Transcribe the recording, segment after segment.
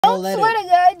Don't swear to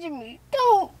God, Jimmie.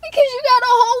 Don't. Because you got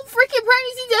a whole freaking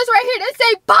pregnancy test right here that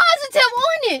say positive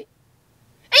on it.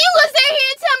 And you gonna sit here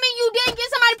and tell me you didn't get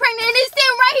somebody pregnant and it's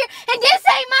sitting right here and this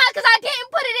ain't mine because I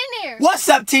didn't put it in there. What's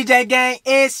up, TJ gang?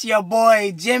 It's your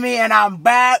boy Jimmie and I'm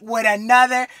back with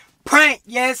another prank.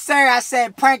 Yes, sir. I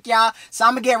said prank, y'all. So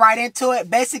I'm gonna get right into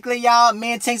it. Basically, y'all,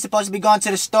 me and Tink supposed to be going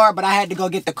to the store, but I had to go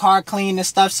get the car cleaned and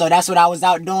stuff. So that's what I was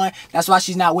out doing. That's why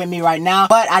she's not with me right now.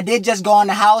 But I did just go in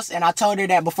the house and I told her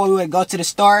that before we would go to the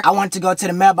store, I wanted to go to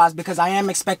the mailbox because I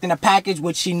am expecting a package,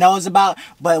 which she knows about.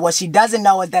 But what she doesn't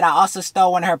know is that I also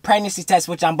stole one of her pregnancy tests,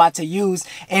 which I'm about to use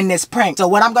in this prank. So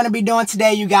what I'm gonna be doing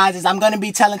today, you guys, is I'm gonna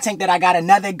be telling Tink that I got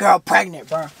another girl pregnant,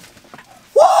 bro.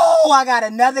 Whoa, I got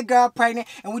another girl pregnant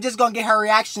and we're just gonna get her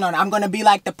reaction on it. I'm gonna be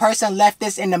like the person left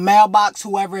this in the mailbox,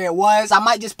 whoever it was. I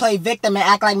might just play victim and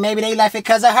act like maybe they left it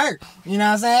because of her. You know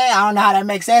what I'm saying? I don't know how that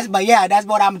makes sense, but yeah, that's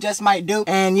what I just might do.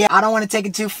 And yeah, I don't want to take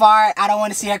it too far. I don't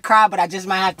want to see her cry, but I just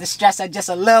might have to stress her just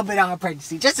a little bit on her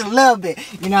pregnancy. Just a little bit.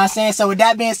 You know what I'm saying? So with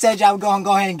that being said, y'all, we're gonna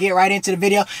go ahead and get right into the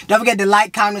video. Don't forget to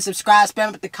like, comment, subscribe,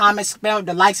 spam up the comments, spam up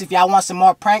the likes if y'all want some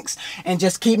more pranks, and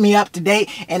just keep me up to date,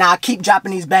 and I'll keep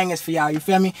dropping these bangers for y'all. You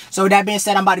feel me? So with that being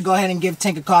said, I'm about to go ahead and give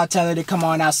Tink a call, tell her to come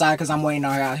on outside because I'm waiting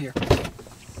on her out here.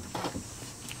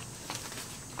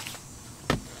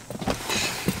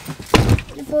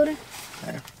 The photo?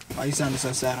 Hey, why you sounding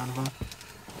so sad on the phone?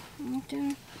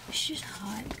 Okay. It's just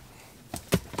hot.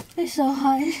 It's so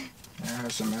hot. Yeah, I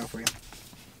have some mail for you.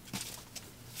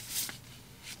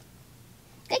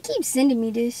 They keep sending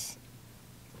me this.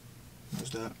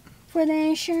 What's that? For the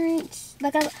insurance.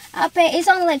 Like I pay, it's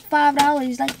only like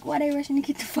 $5. Like why they rushing to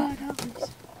get the $5?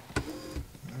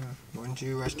 Wouldn't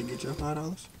you rush to get your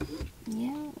 $5? Yeah.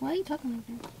 Why are you talking like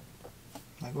that?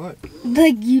 Like what?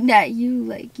 Like you, not you.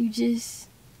 Like you just.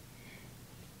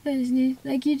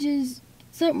 Like you just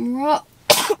something wrong.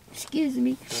 Excuse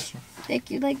me.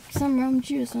 Like you like something wrong with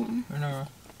you or something. No.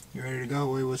 You ready to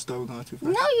go? Wait, what store we going to first?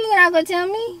 No, you're not gonna tell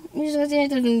me. You just gonna say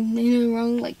anything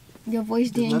wrong. Like your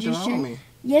voice didn't just change.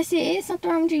 Yes, it is something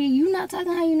wrong with you. You not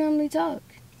talking how you normally talk.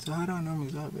 So how do I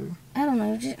normally talk, baby? I don't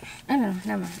know. I don't know.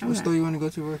 Never mind. What store you want to go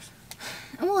to first?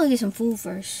 I'm gonna get some food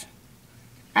first.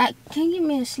 Can you give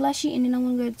me a slushie and then I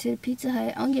want to go to the Pizza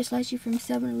Hut. I want to get a slushie from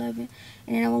 7-Eleven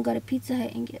and then I want to go to Pizza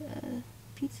Hut and get a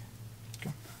pizza.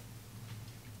 Okay.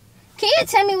 Can you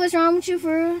tell me what's wrong with you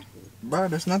for real? Bro,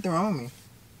 there's nothing wrong with me.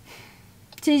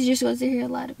 So you just gonna sit here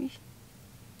and lie to me?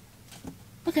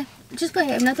 Okay, just go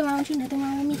ahead. Nothing wrong with you, nothing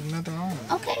wrong with me. There's nothing wrong with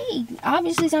me. Okay,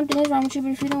 obviously something is wrong with you, but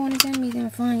if you don't want to tell me, then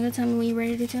fine. You'll tell me when you're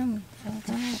ready to tell me. So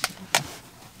go ahead.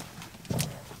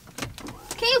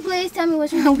 Can you please tell me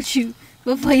what's wrong with you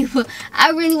before you put...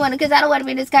 I really want to, because I don't want to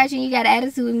be in this couch and you got an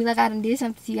attitude with me like I done did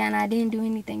something to you and I didn't do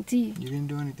anything to you. You didn't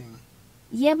do anything.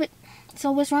 Yeah, but...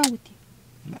 So what's wrong with you?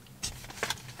 No.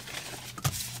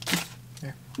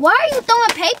 Here. Why are you throwing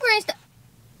paper and stuff?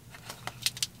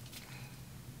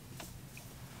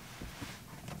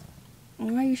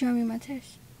 Why are you showing me my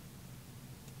test?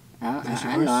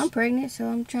 I know I'm pregnant, so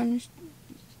I'm trying to...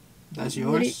 That's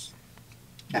yours?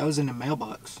 That was in the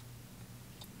mailbox.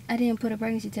 I didn't put a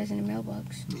pregnancy test in the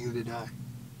mailbox. Neither did I.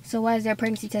 So why is there a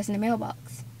pregnancy test in the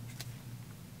mailbox?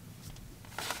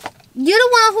 You're the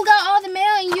one who got all the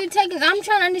mail and you taking... I'm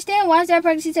trying to understand, why is there a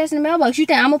pregnancy test in the mailbox? You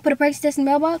think I'm going to put a pregnancy test in the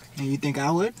mailbox? And you think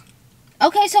I would?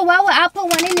 Okay, so why would I put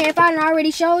one in there if I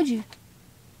already showed you?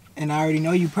 And I already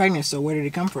know you pregnant, so where did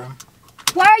it come from?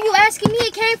 Why are you asking me?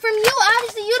 It came from you.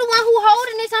 Obviously, you're the one who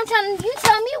holding this. I'm trying to... You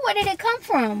tell me, where did it come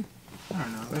from? I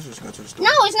don't know. Let's just go to the store.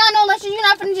 No, it's not no lecture. You're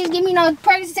not going to just give me no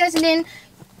pregnancy test and then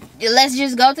let's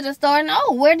just go to the store. No,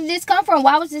 where did this come from?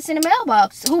 Why was this in the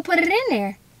mailbox? Who put it in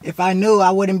there? If I knew,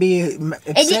 I wouldn't be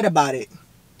upset about it.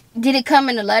 Did it come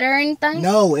in a letter or anything?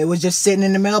 No, it was just sitting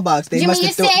in the mailbox. They Jimmie,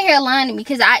 you're sitting here lying to me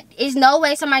because it's no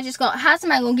way somebody just going... How's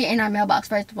somebody going to get in our mailbox,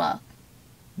 first of all?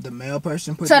 The mail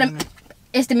person put it in there?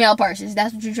 It's the mail purses.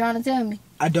 That's what you're trying to tell me.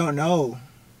 I don't know.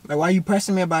 Like, why are you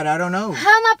pressing me about it? I don't know. How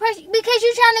am I pressing? Because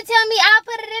you're trying to tell me I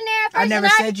put it in there first. I never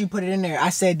said you put it in there. I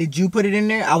said, did you put it in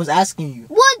there? I was asking you.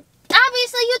 Well,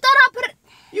 obviously you thought I put it...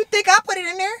 You think I put it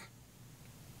in there?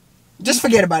 Just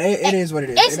forget about it. It is what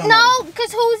it is. It's no,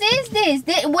 because whose is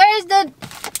this? Where's the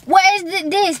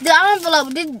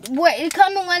envelope? Where it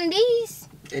come in one of these?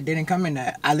 It didn't come in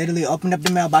that. I literally opened up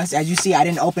the mailbox. As you see, I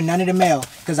didn't open none of the mail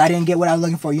because I didn't get what I was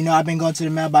looking for. You know, I've been going to the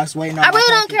mailbox waiting on I really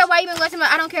don't care why you've been going to the mail.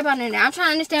 I don't care about it in there. I'm trying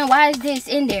to understand, why is this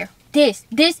in there? This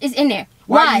is in there.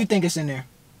 Why do you think it's in there?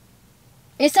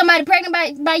 Is somebody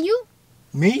pregnant by you?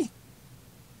 Me?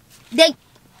 They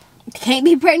can't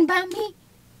be pregnant by me.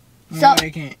 No,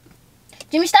 they can't.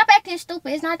 Jimmie, stop acting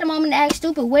stupid. It's not the moment to act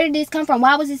stupid. Where did this come from?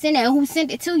 Why was this in there? And who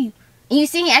sent it to you? And you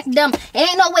see him acting dumb.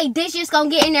 Ain't no way this just gonna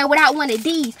get in there without one of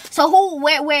these. So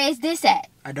where is this at?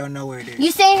 I don't know where it is.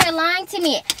 You sitting here lying to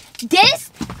me.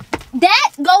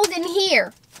 That goes in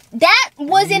here. That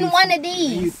was in one of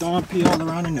these. You throwing pee all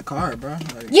around in the car, bro. Like,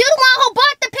 You the one who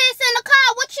bought the piss in the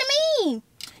car. What you mean?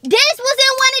 This was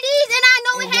in one of these, and I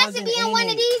know it has to be in one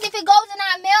of these if it goes in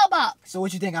our mailbox. So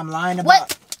what you think I'm lying about?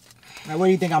 What? Like, what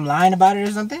do you think I'm lying about it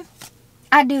or something?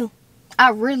 I do. I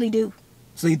really do.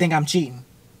 So you think I'm cheating?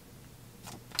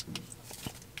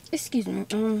 Excuse me.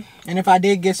 And if I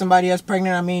did get somebody else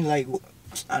pregnant, I mean, like,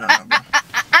 I don't know, bro.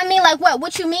 I mean, like what?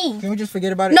 What you mean? Can we just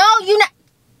forget about it? No, you not.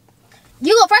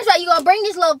 You go first of all. You gonna bring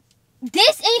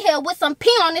this in here with some pee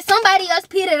on it. Somebody else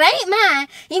pee that ain't mine.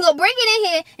 You gonna bring it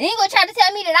in here, and you gonna try to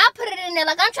tell me that I put it in there.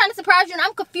 Like I'm trying to surprise you, and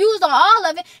I'm confused on all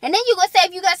of it. And then you gonna say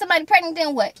if you got somebody pregnant,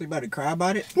 then what? So you about to cry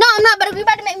about it? No, I'm not. But you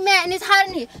about to make me mad, and it's hot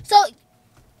in here. So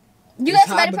you got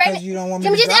somebody pregnant? You don't want me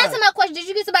Jimmie, to just answer my question. Did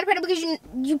you get somebody pregnant because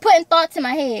you putting thoughts in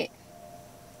my head?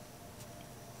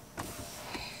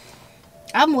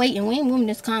 I'm waiting. We ain't moving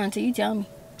this car until you tell me.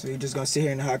 So you just gonna sit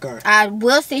here in the hot car? I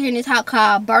will sit here in this hot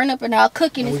car, burn up, and I'll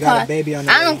cook in this car. We got a baby on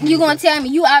the way. You gonna tell me?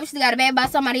 You obviously got a baby by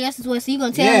somebody else as well, so you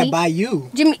gonna tell me? Yeah, by you.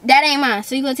 Jimmie, that ain't mine,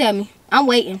 so you gonna tell me? I'm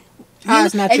waiting. How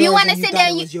it's not if yours you wanna and sit thought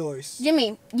down, it was yours.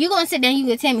 Jimmie, you gonna sit down? You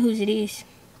gonna tell me whose it is?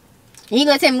 And you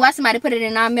gonna tell me why somebody put it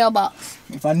in our mailbox?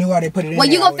 If I knew why they put it in, well,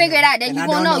 there, you gonna figure it out. Then you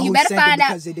gonna know. You better find out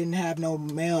because it didn't have no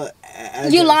mail.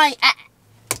 You lying.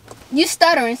 You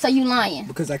stuttering, so you lying.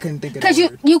 Because I couldn't think of. Because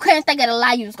you couldn't think of the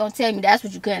lie you was gonna tell me. That's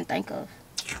what you couldn't think of.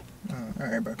 All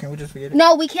right, bro. Can we just forget it?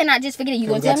 No, we cannot just forget it. You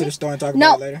gonna tell me? Go to the store and talk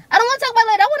about it later. I don't want to talk about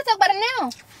it later. I want to talk about it now.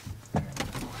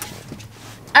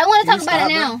 I want to talk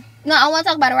about it now. No, I want to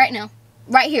talk about it right now.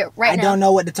 Right here, right now. I don't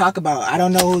know what to talk about. I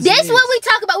don't know who's This is what we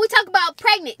talk about. We talk about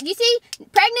pregnant. You see?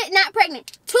 Pregnant, not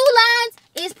pregnant. 2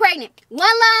 lines is pregnant. 1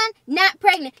 line, not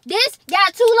pregnant. This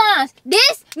got 2 lines.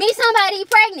 This means somebody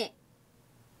pregnant.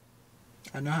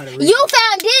 I know how to read. You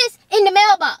found this in the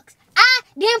mailbox. I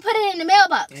didn't put it in the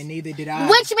mailbox. And neither did I.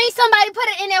 Which means somebody put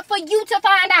it in there for you to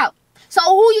find out. So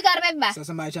who you got a baby by? So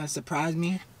somebody trying to surprise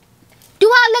me? Do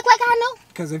I look like I know?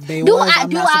 Because if they was, I'm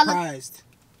not surprised.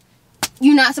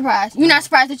 You not surprised. You not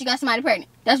surprised that you got somebody pregnant.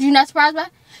 That's what you not surprised by?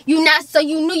 You not, so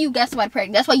you knew you got somebody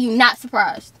pregnant. That's why you not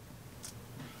surprised.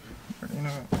 You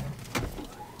know,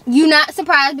 you not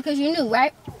surprised because you knew,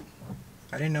 right?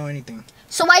 I didn't know anything.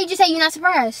 So why you just say you're not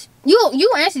surprised?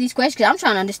 You answer these questions because I'm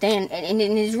trying to understand, and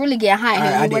it's really getting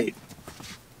high. I did.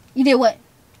 You did what?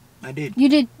 I did. You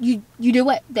did you did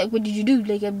what? Like, what did you do?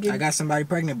 Like, I got somebody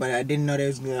pregnant, but I didn't know there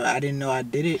was. I didn't know I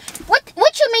did it. What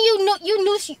you mean you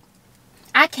knew she?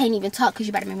 I can't even talk because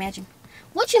you better imagine.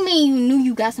 What you mean you knew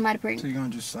you got somebody pregnant? So you gonna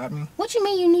just slap me? What you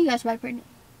mean you knew you got somebody pregnant?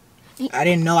 I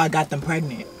didn't know I got them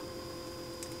pregnant.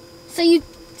 So you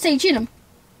cheated them?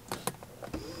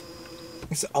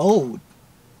 It's old.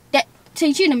 So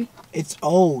you cheated me? It's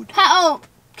old. How old?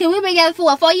 Can we be together for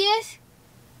what, 4 years?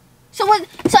 So what? So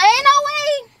ain't no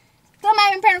way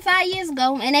somebody been pregnant 5 years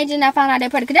ago and they just not found out they're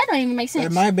pregnant. Cause that don't even make sense.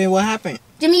 That might have been what happened.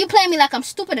 Jimmie, you playing me like I'm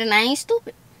stupid and I ain't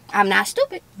stupid. I'm not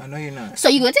stupid. I know you're not. So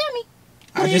you gonna tell me?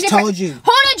 I just told you.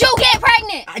 Who did you get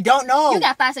pregnant? I don't know. You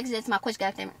got 5 seconds to answer my question.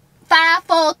 Goddamn it. 5,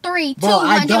 4, 3, 2,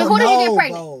 1. Jimmie, who did you get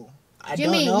pregnant? Bro. I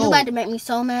Jimmie, don't know. you about to make me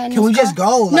so mad. Can we just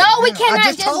go? Like, no, we cannot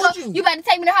I just told go. You about to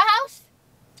take me to her house?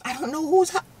 I don't know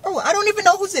whose house. Bro, I don't even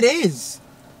know whose it is.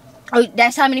 Oh,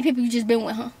 that's how many people you just been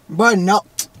with, huh? Bro, no.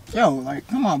 Yo, like,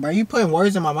 come on, bro. You putting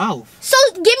words in my mouth. So,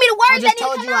 give me the words I just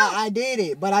told you I did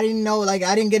it, but I didn't know, like,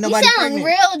 I didn't get nobody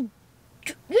pregnant.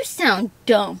 You sound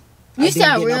dumb. You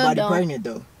sound real dumb. I didn't get nobody pregnant,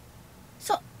 though.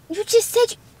 So, you just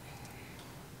said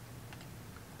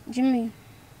Jimmie.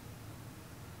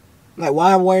 Like,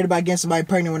 why am I worried about getting somebody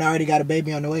pregnant when I already got a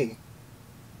baby on the way?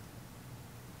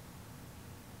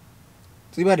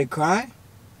 So you about to cry?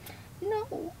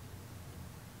 No.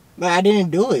 Like, I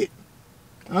didn't do it.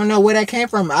 I don't know where that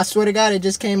came from. I swear to God, it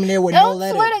just came in there with no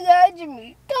letter. Don't swear to God,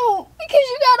 Jimmie. Don't. Because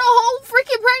you got a whole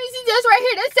freaking pregnancy test right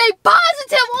here that say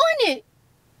positive on it.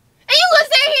 And you gonna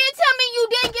sit here and tell me you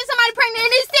didn't get somebody pregnant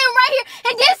and it's sitting right here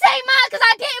and this ain't mine because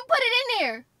I didn't put it in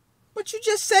there. But you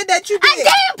just said that you did. I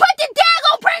didn't put the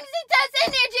daggone pregnancy test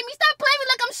in there, Jimmie. Stop playing me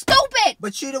like I'm stupid.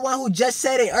 But you the one who just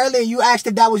said it earlier. You asked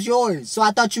if that was yours. So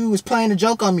I thought you was playing a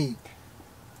joke on me.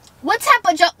 What type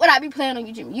of joke would I be playing on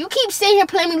you, Jimmie? You keep sitting here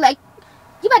playing me like...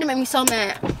 You about to make me so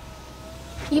mad.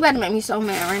 You about to make me so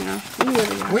mad right now. You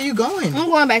really are. Where you going? I'm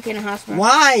going back in the hospital.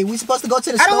 Why? We supposed to go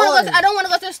to the store. I don't want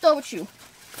to go to the store with you.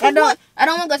 I don't want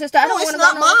to go to the store. No, it's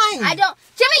not mine. I don't.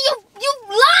 Jimmie, you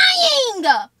lying.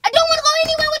 I don't want to go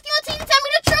anywhere with you until you tell me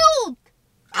the truth.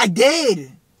 I did.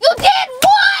 You did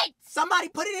what? Somebody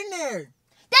put it in there.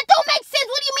 That don't make sense.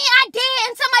 What do you mean I did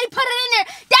and somebody put it in there?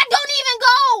 That don't even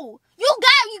go. You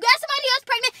got somebody else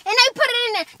pregnant and they put it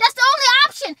in there. That's the only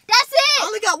option. That's it. I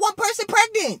only got one person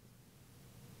pregnant.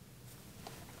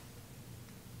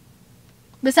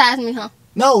 Besides me, huh?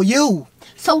 No, you.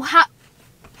 So how?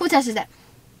 Who tested that?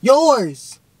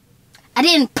 Yours. I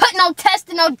didn't put no test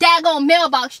in no daggone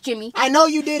mailbox, Jimmie. I know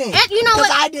you didn't. And you know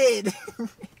what? I did.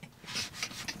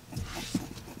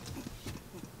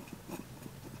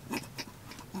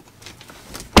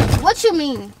 What you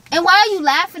mean? And why are you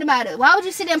laughing about it? Why would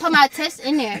you sit there and put my test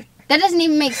in there? That doesn't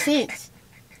even make sense.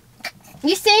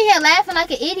 You sitting here laughing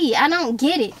like an idiot. I don't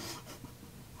get it.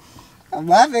 I'm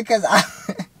laughing because I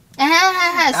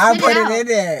put it in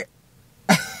there.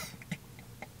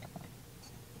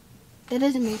 That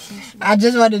doesn't make sense. I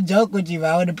just wanted to joke with you,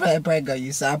 but I would have put a prank on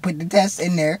you. So I put the test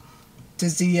in there to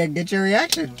see get your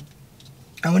reaction.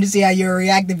 I want to see how you would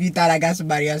react if you thought I got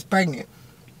somebody else pregnant.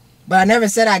 But I never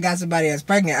said I got somebody else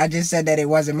pregnant. I just said that it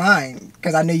wasn't mine.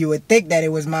 Because I knew you would think that it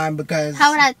was mine because...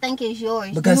 How would I think it's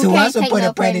yours? Because who else would put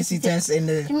a pregnancy test in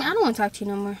the... Jimmie, I don't want to talk to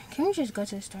you no more. Can we just go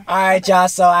to the store? Alright, y'all.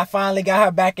 So I finally got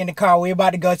her back in the car. We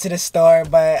about to go to the store.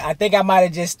 But I think I might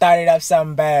have just started up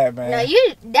something bad, man. No,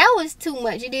 that was too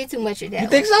much. You did too much of that. You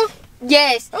think so?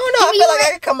 Yes. I don't know. I feel like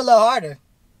I could come a little harder.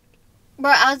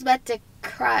 Bro, I was about to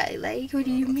cry. Like, what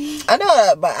do you mean? I know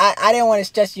that, but I didn't want to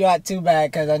stress you out too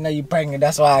bad because I know you're pregnant.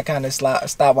 That's why I kind of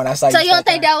stopped when I saw you. So you don't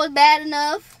think that was bad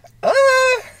enough?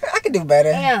 I could do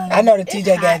better. Yeah, I know the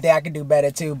TJ gang thing I could do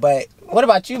better too, but what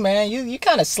about you, man? You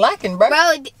kind of slacking, bro.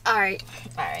 Bro, alright.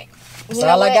 That's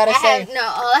all I gotta say.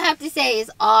 All I have to say is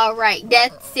alright.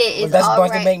 That's it. Was that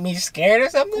supposed to make me scared or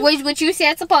something? What you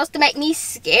said supposed to make me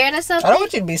scared or something? I don't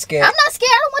want you to be scared. I'm not scared.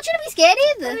 I don't want you to be scared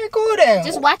either. Very cool then.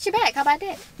 Just watch your back. How about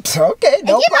that? Okay,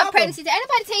 no and get problem. my pregnancy test.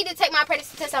 Anybody tell you to take my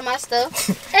pregnancy test on my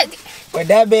stuff? With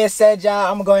that being said,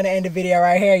 y'all, I'm going to end the video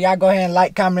right here. Y'all go ahead and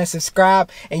like, comment, and subscribe.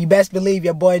 And you best believe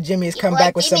your boy Jimmie is coming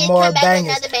back with some more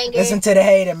bangers. Listen to the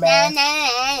hater, man.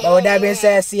 Nah. But with that being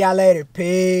said, see y'all later.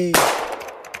 Peace.